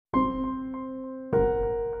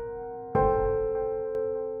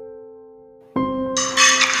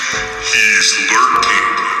lurking.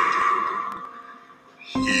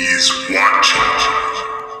 He's watching.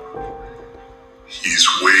 He's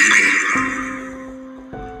waiting.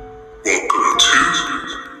 Welcome to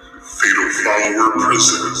Fatal Follower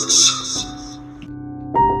Presents.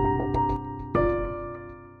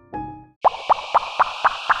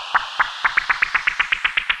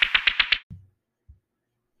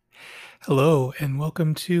 Hello, and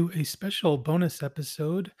welcome to a special bonus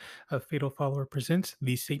episode of Fatal Follower Presents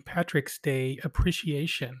the St. Patrick's Day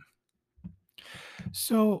Appreciation.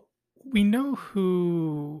 So, we know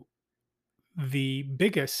who the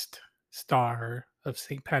biggest star of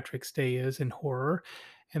St. Patrick's Day is in horror,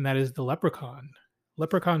 and that is the Leprechaun.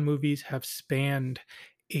 Leprechaun movies have spanned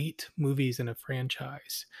 8 movies in a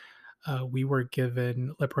franchise. We were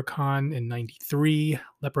given Leprechaun in 93,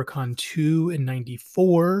 Leprechaun 2 in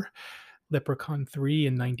 94, Leprechaun 3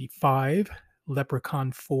 in 95,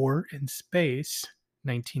 Leprechaun 4 in Space,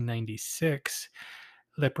 1996,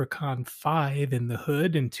 Leprechaun 5 in the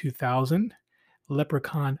Hood in 2000,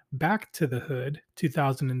 Leprechaun Back to the Hood,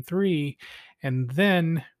 2003, and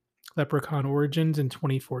then Leprechaun Origins in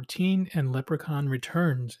 2014 and Leprechaun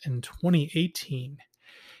Returns in 2018.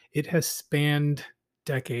 It has spanned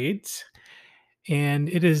decades, and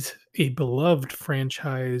it is a beloved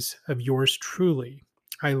franchise of yours truly.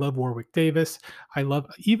 I love Warwick Davis. I love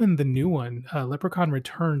even the new one. Leprechaun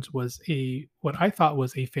Returns was what I thought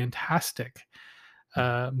was a fantastic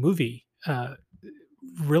movie.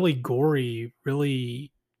 Really gory,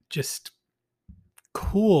 really just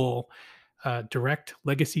cool direct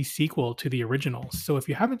legacy sequel to the originals. So if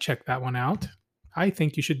you haven't checked that one out, I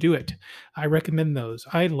think you should do it. I recommend those.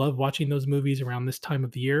 I love watching those movies around this time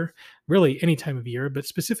of the year, really any time of year, but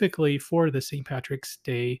specifically for the St. Patrick's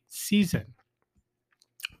Day season.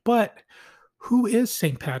 But who is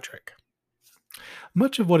St. Patrick?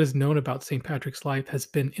 Much of what is known about St. Patrick's life has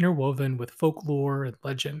been interwoven with folklore and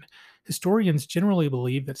legend. Historians generally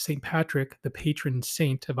believe that St. Patrick, the patron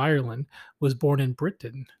saint of Ireland, was born in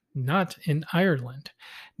Britain, not in Ireland,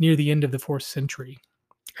 near the end of the 4th century.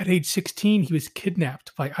 At age 16, he was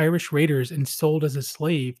kidnapped by Irish raiders and sold as a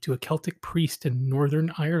slave to a Celtic priest in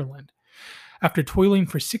Northern Ireland. After toiling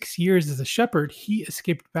for 6 years as a shepherd, he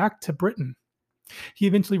escaped back to Britain. He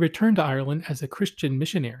eventually returned to Ireland as a Christian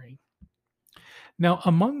missionary. Now,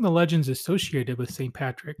 among the legends associated with St.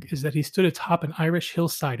 Patrick is that he stood atop an Irish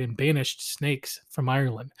hillside and banished snakes from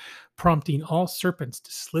Ireland, prompting all serpents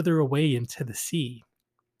to slither away into the sea.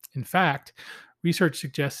 In fact, research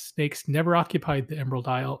suggests snakes never occupied the Emerald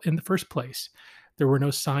Isle in the first place. There were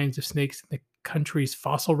no signs of snakes in the country's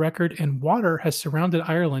fossil record, and water has surrounded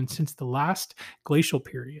Ireland since the last glacial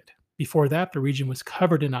period. Before that, the region was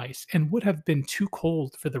covered in ice and would have been too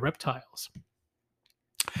cold for the reptiles.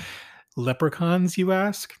 Leprechauns, you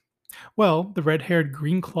ask? Well, the red-haired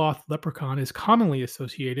green-cloth leprechaun is commonly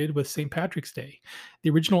associated with St. Patrick's Day. The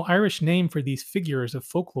original Irish name for these figures of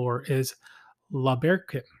folklore is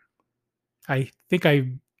Labercin. I think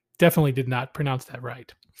I definitely did not pronounce that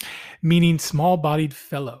right, meaning small-bodied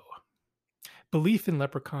fellow. Belief in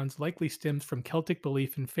leprechauns likely stems from Celtic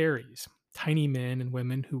belief in fairies, tiny men and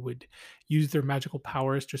women who would use their magical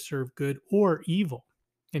powers to serve good or evil.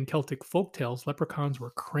 In Celtic folktales, leprechauns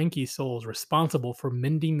were cranky souls responsible for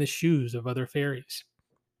mending the shoes of other fairies.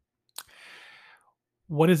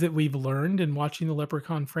 What is it we've learned in watching the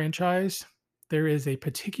Leprechaun franchise? There is a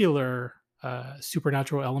particular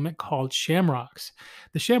supernatural element called shamrocks.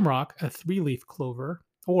 The shamrock, a 3-leaf clover,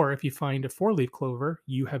 or if you find a 4-leaf clover,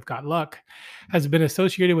 you have got luck, has been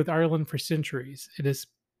associated with Ireland for centuries. It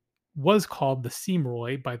was called the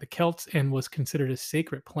Seamroy by the Celts and was considered a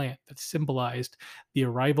sacred plant that symbolized the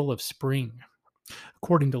arrival of spring.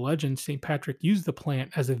 According to legend, St. Patrick used the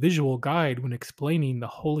plant as a visual guide when explaining the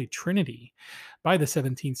Holy Trinity. By the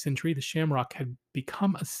 17th century, the shamrock had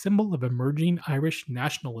become a symbol of emerging Irish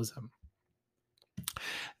nationalism.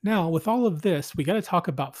 Now, with all of this, we got to talk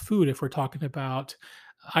about food if we're talking about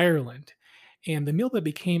Ireland. And the meal that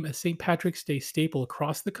became a St. Patrick's Day staple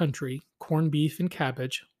across the country, corned beef and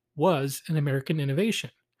cabbage, was an American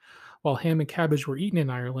innovation. While ham and cabbage were eaten in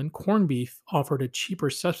Ireland, corned beef offered a cheaper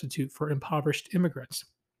substitute for impoverished immigrants.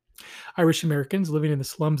 Irish Americans living in the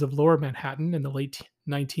slums of Lower Manhattan in the late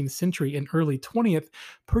 19th century and early 20th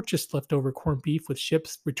purchased leftover corned beef with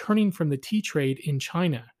ships returning from the tea trade in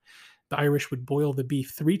China. The Irish would boil the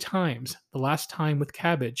beef 3 times, the last time with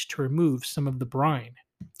cabbage, to remove some of the brine.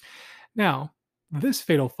 Now, this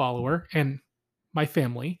fatal follower and my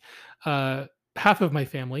family, half of my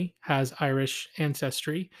family has Irish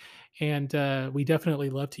ancestry, And we definitely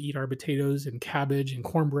love to eat our potatoes and cabbage and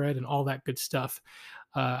cornbread and all that good stuff.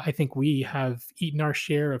 I think we have eaten our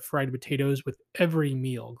share of fried potatoes with every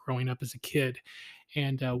meal growing up as a kid.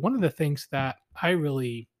 And one of the things that I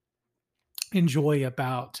really enjoy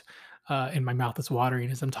about, and my mouth is watering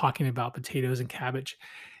as I'm talking about potatoes and cabbage,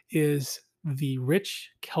 is the rich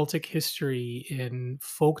Celtic history in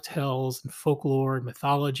folk tales and folklore and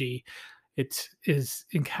mythology. It is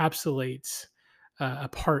encapsulates a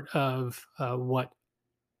part of what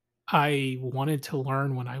I wanted to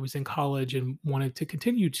learn when I was in college and wanted to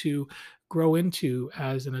continue to grow into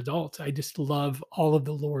as an adult. I just love all of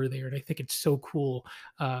the lore there, and I think it's so cool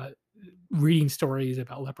reading stories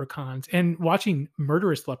about leprechauns and watching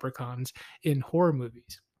murderous leprechauns in horror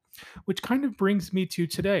movies, which kind of brings me to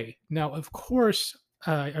today. Now, of course,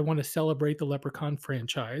 I want to celebrate the Leprechaun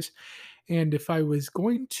franchise. And if I was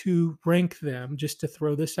going to rank them, just to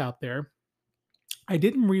throw this out there, I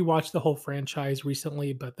didn't rewatch the whole franchise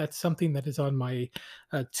recently, but that's something that is on my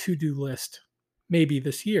to do list maybe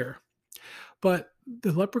this year. But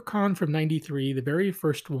the Leprechaun from '93, the very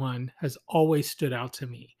first one, has always stood out to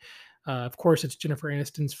me. Of course, it's Jennifer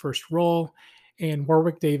Aniston's first role, and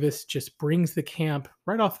Warwick Davis just brings the camp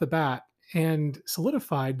right off the bat and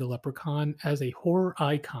solidified the Leprechaun as a horror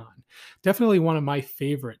icon. Definitely one of my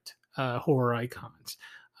favorite horror icons.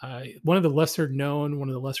 One of the lesser known, one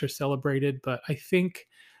of the lesser celebrated, but I think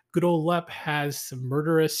good old Lep has some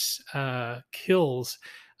murderous kills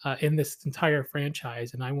in this entire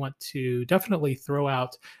franchise, and I want to definitely throw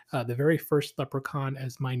out the very first Leprechaun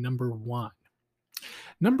as my number one.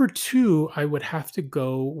 Number two, I would have to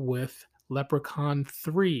go with Leprechaun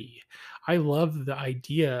 3. I love the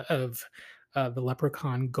idea of the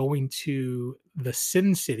Leprechaun going to the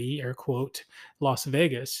Sin City, air quote, Las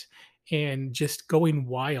Vegas, and just going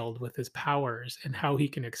wild with his powers and how he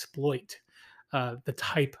can exploit the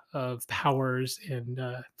type of powers and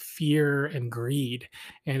fear and greed.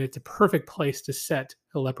 And it's a perfect place to set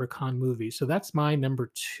a Leprechaun movie. So that's my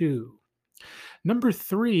number two. Number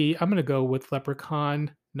three, I'm going to go with Leprechaun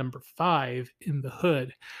number five, In the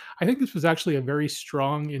Hood. I think this was actually a very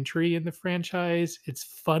strong entry in the franchise. It's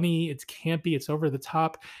funny, it's campy, it's over the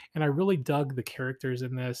top, and I really dug the characters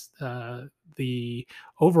in this. The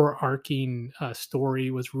overarching story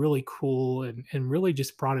was really cool and really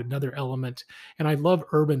just brought another element. And I love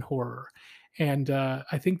urban horror. And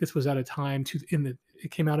I think this was at a time it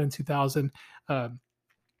came out in 2000.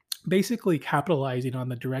 Basically capitalizing on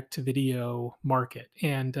the direct to video market.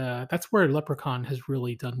 And that's where Leprechaun has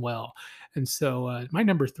really done well. And so my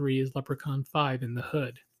number three is Leprechaun 5, In the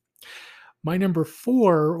Hood. My number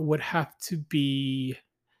four would have to be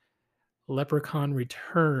Leprechaun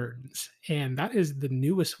Returns. And that is the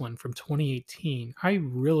newest one from 2018. I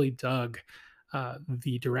really dug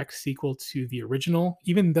the direct sequel to the original,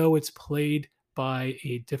 even though it's played by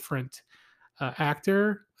a different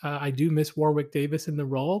actor. I do miss Warwick Davis in the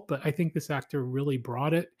role, but I think this actor really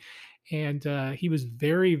brought it. And he was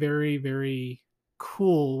very, very, very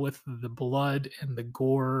cool with the blood and the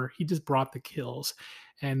gore. He just brought the kills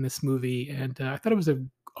in this movie. And I thought it was an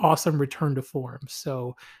awesome return to form.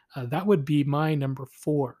 So that would be my number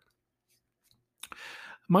four.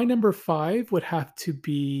 My number five would have to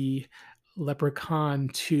be Leprechaun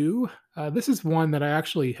 2. This is one that I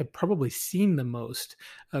actually have probably seen the most.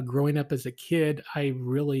 Growing up as a kid, I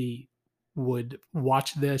really would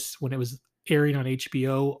watch this when it was airing on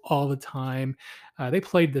HBO all the time. They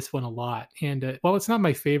played this one a lot. And while it's not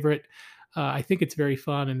my favorite, I think it's very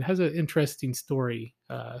fun and has an interesting story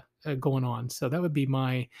going on. So that would be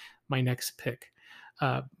my next pick.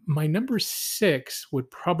 My number six would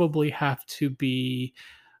probably have to be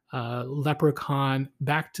Leprechaun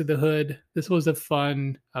Back to the Hood. This was a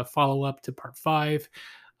fun follow up to part five.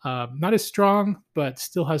 Not as strong, but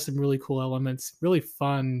still has some really cool elements. Really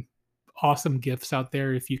fun, awesome gifts out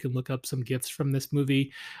there. If you can look up some gifts from this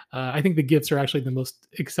movie, I think the gifts are actually the most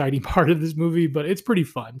exciting part of this movie, but it's pretty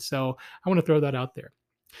fun. So I want to throw that out there.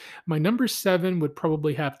 My number seven would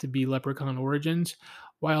probably have to be Leprechaun Origins.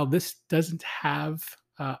 While this doesn't have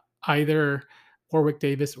either Warwick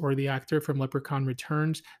Davis or the actor from Leprechaun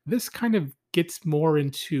Returns, this kind of gets more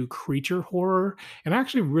into creature horror. And I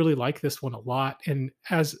actually really like this one a lot. And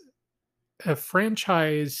as a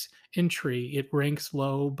franchise entry, it ranks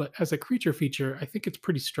low, but as a creature feature, I think it's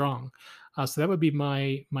pretty strong. So that would be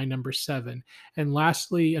my number seven. And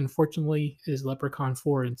lastly, unfortunately, is Leprechaun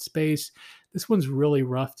 4 in Space. This one's really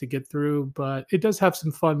rough to get through, but it does have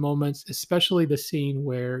some fun moments, especially the scene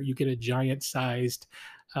where you get a giant-sized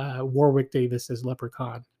Warwick Davis as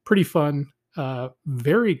Leprechaun. Pretty fun,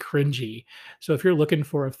 very cringy. So if you're looking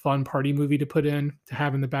for a fun party movie to put in to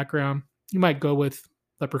have in the background, you might go with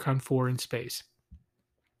Leprechaun 4 in space.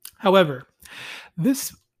 However,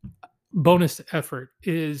 this bonus effort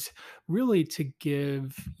is really to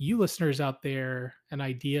give you listeners out there an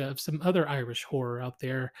idea of some other Irish horror out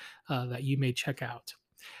there that you may check out.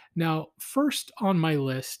 Now, first on my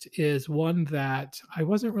list is one that I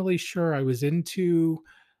wasn't really sure I was into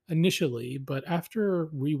initially, but after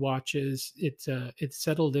rewatches, it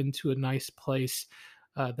settled into a nice place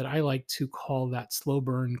that I like to call that slow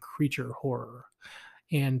burn creature horror.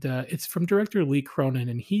 And it's from director Lee Cronin,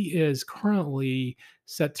 and he is currently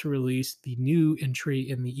set to release the new entry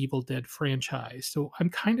in the Evil Dead franchise. So I'm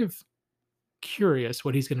kind of curious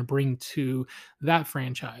what he's going to bring to that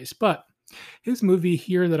franchise. But his movie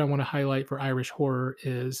here that I want to highlight for Irish horror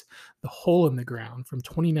is The Hole in the Ground from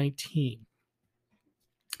 2019.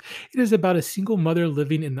 It is about a single mother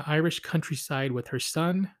living in the Irish countryside with her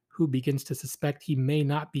son, who begins to suspect he may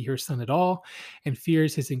not be her son at all and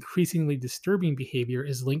fears his increasingly disturbing behavior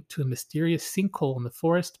is linked to a mysterious sinkhole in the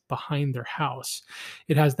forest behind their house.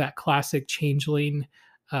 It has that classic changeling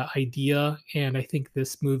idea, and I think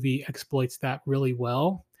this movie exploits that really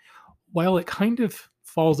well. While it kind of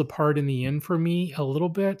falls apart in the end for me a little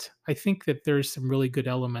bit, I think that there's some really good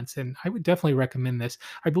elements, and I would definitely recommend this.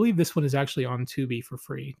 I believe this one is actually on Tubi for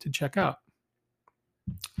free to check out.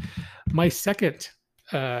 My second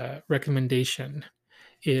recommendation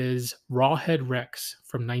is Rawhead Rex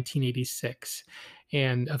from 1986.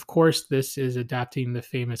 And of course, this is adapting the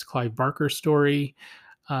famous Clive Barker story.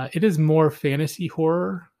 It is more fantasy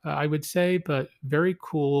horror, I would say, but very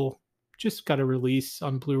cool. Just got a release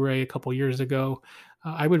on Blu-ray a couple years ago.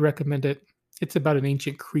 I would recommend it. It's about an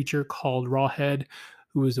ancient creature called Rawhead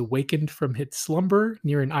who is awakened from its slumber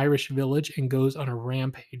near an Irish village and goes on a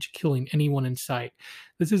rampage, killing anyone in sight.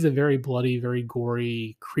 This is a very bloody, very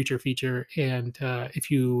gory creature feature. And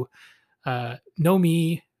if you know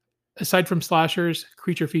me, aside from slashers,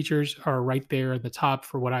 creature features are right there at the top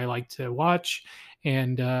for what I like to watch.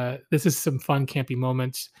 And this is some fun, campy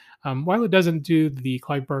moments. While it doesn't do the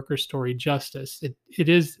Clive Barker story justice, it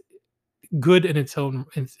is good in its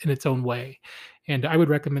own way. And I would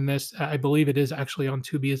recommend this. I believe it is actually on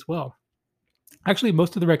Tubi as well. Actually,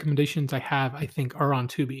 most of the recommendations I have, I think, are on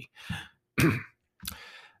Tubi.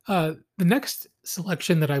 The next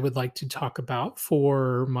selection that I would like to talk about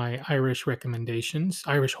for my Irish recommendations,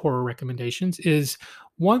 Irish horror recommendations, is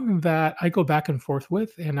one that I go back and forth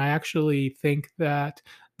with, and I actually think that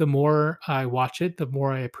the more I watch it, the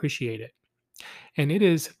more I appreciate it. And it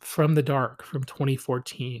is From the Dark from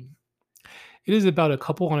 2014. It is about a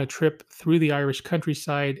couple on a trip through the Irish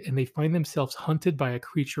countryside, and they find themselves hunted by a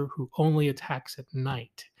creature who only attacks at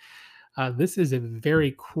night. This is a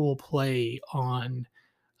very cool play on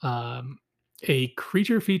a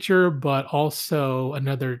creature feature, but also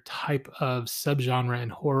another type of subgenre in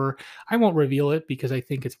horror. I won't reveal it because I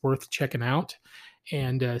think it's worth checking out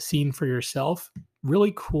and seeing for yourself.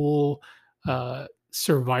 Really cool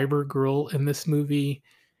survivor girl in this movie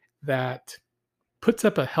that puts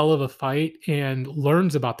up a hell of a fight and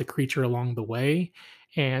learns about the creature along the way.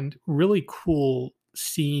 And really cool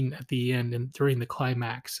scene at the end and during the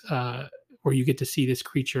climax where you get to see this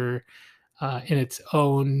creature in its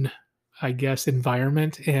own, I guess,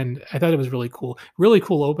 environment. And I thought it was really cool. Really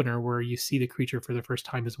cool opener where you see the creature for the first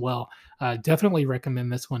time as well. Definitely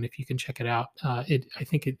recommend this one if you can check it out. I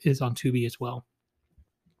think it is on Tubi as well.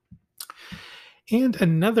 And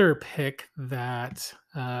another pick that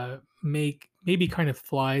maybe kind of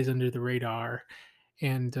flies under the radar.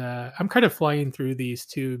 And I'm kind of flying through these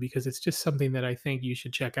too because it's just something that I think you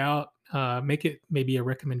should check out. Make it maybe a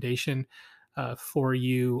recommendation for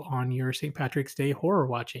you on your St. Patrick's Day horror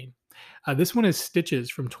watching. This one is Stitches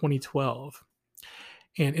from 2012.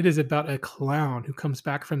 And it is about a clown who comes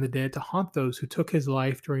back from the dead to haunt those who took his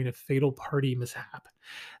life during a fatal party mishap.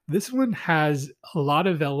 This one has a lot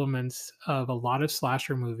of elements of a lot of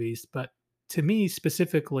slasher movies, but to me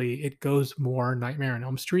specifically, it goes more Nightmare on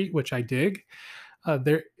Elm Street, which I dig.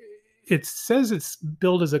 It says it's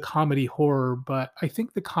billed as a comedy horror, but I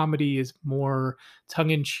think the comedy is more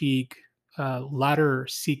tongue-in-cheek, latter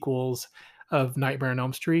sequels of Nightmare on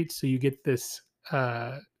Elm Street. So you get this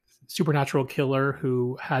supernatural killer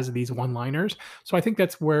who has these one-liners. So I think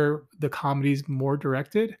that's where the comedy's more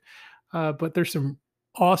directed. But there's some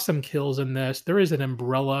awesome kills in this. There is an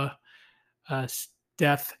umbrella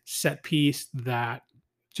death set piece that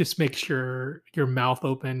just makes your mouth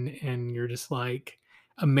open and you're just like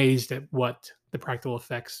amazed at what the practical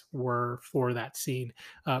effects were for that scene.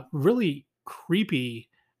 Really creepy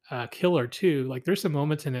killer too. Like there's some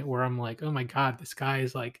moments in it where I'm like, oh my god, this guy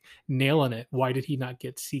is like nailing it. Why did he not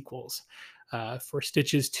get sequels for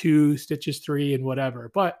Stitches 2, Stitches 3, and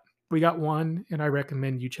whatever? But We got one, and I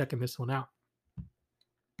recommend you checking this one out.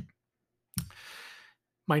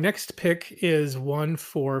 My next pick is one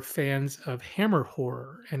for fans of Hammer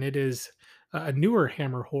horror, and it is a newer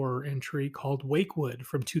Hammer horror entry called Wakewood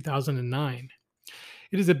from 2009.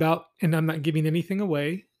 It is about, and I'm not giving anything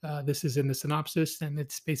away. This is in the synopsis and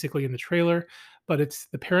it's basically in the trailer, but it's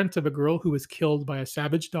the parents of a girl who was killed by a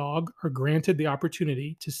savage dog are granted the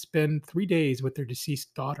opportunity to spend 3 days with their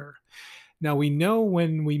deceased daughter. Now, we know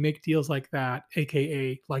when we make deals like that,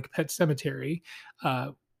 AKA like Pet Cemetery,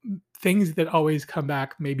 uh, things that always come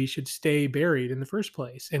back maybe should stay buried in the first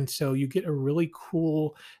place. And so you get a really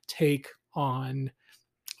cool take on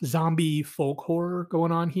zombie folk horror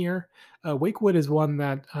going on here. Wakewood is one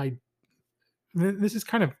that this is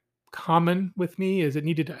kind of common with me. Is I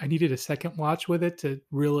needed a second watch with it to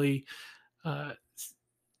really uh,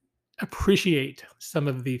 appreciate some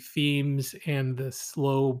of the themes and the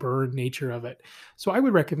slow burn nature of it. So I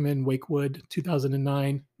would recommend Wakewood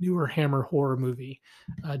 2009, newer Hammer horror movie.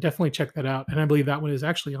 Definitely check that out. And I believe that one is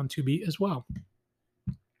actually on Tubi as well.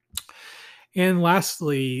 And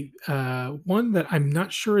lastly, one that I'm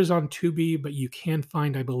not sure is on Tubi, but you can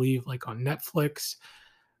find, I believe, like on Netflix,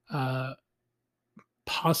 uh,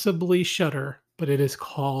 possibly Shudder, but it is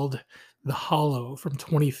called The Hollow from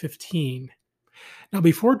 2015. Now,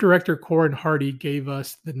 before director Corin Hardy gave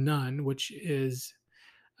us The Nun, which is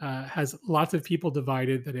has lots of people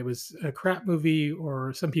divided that it was a crap movie,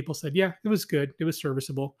 or some people said, yeah, it was good, it was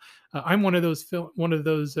serviceable. I'm one of those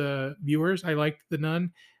viewers. I liked The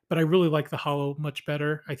Nun, but I really like The Hollow much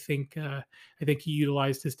better. I think he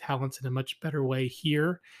utilized his talents in a much better way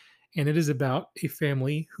here. And it is about a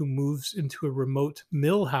family who moves into a remote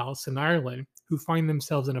mill house in Ireland who find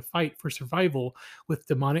themselves in a fight for survival with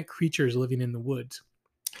demonic creatures living in the woods.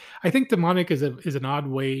 I think demonic is an odd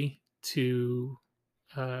way to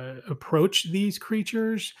approach these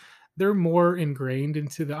creatures. They're more ingrained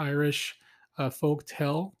into the Irish folk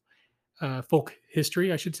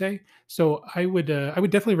history, I should say. So I would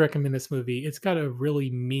definitely recommend this movie. It's got a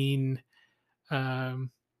really mean, um,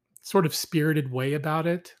 sort of spirited way about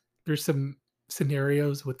it. There's some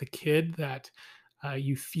scenarios with the kid that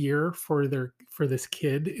you fear for this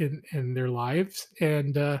kid in their lives,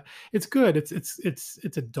 and it's good.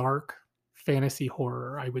 It's a dark fantasy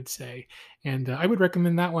horror, I would say, and I would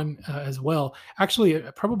recommend that one as well. Actually,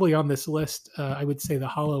 probably on this list, I would say The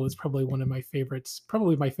Hollow is probably one of my favorites.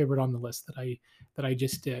 Probably my favorite on the list that I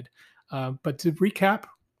just did. But to recap,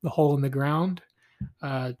 The Hole in the Ground,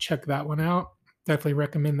 check that one out. Definitely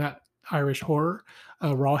recommend that Irish horror.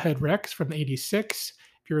 Rawhead Rex from '86.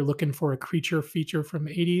 If you're looking for a creature feature from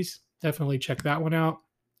the '80s, definitely check that one out.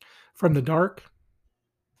 From the Dark,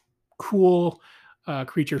 cool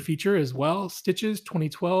creature feature as well. Stitches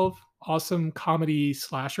 2012, awesome comedy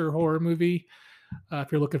slasher horror movie.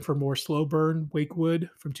 If you're looking for more slow burn, Wakewood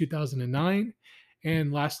from 2009.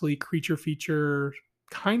 And lastly, creature feature,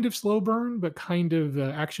 kind of slow burn, but kind of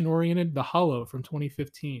action oriented, The Hollow from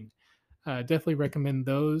 2015. Definitely recommend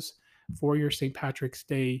those for your St. Patrick's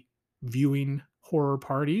Day viewing horror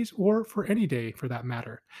parties, or for any day for that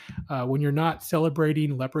matter. When you're not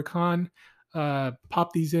celebrating Leprechaun,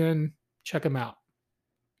 pop these in, check them out.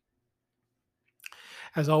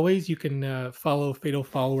 As always, you can follow Fatal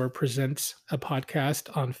Follower Presents a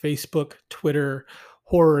podcast on Facebook, Twitter,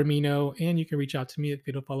 Horror Amino, and you can reach out to me at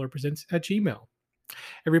fatalfollowerpresents at gmail.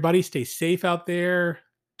 Everybody stay safe out there.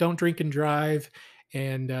 Don't drink and drive,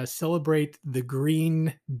 and celebrate the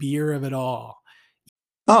green beer of it all.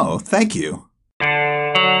 Oh, thank you.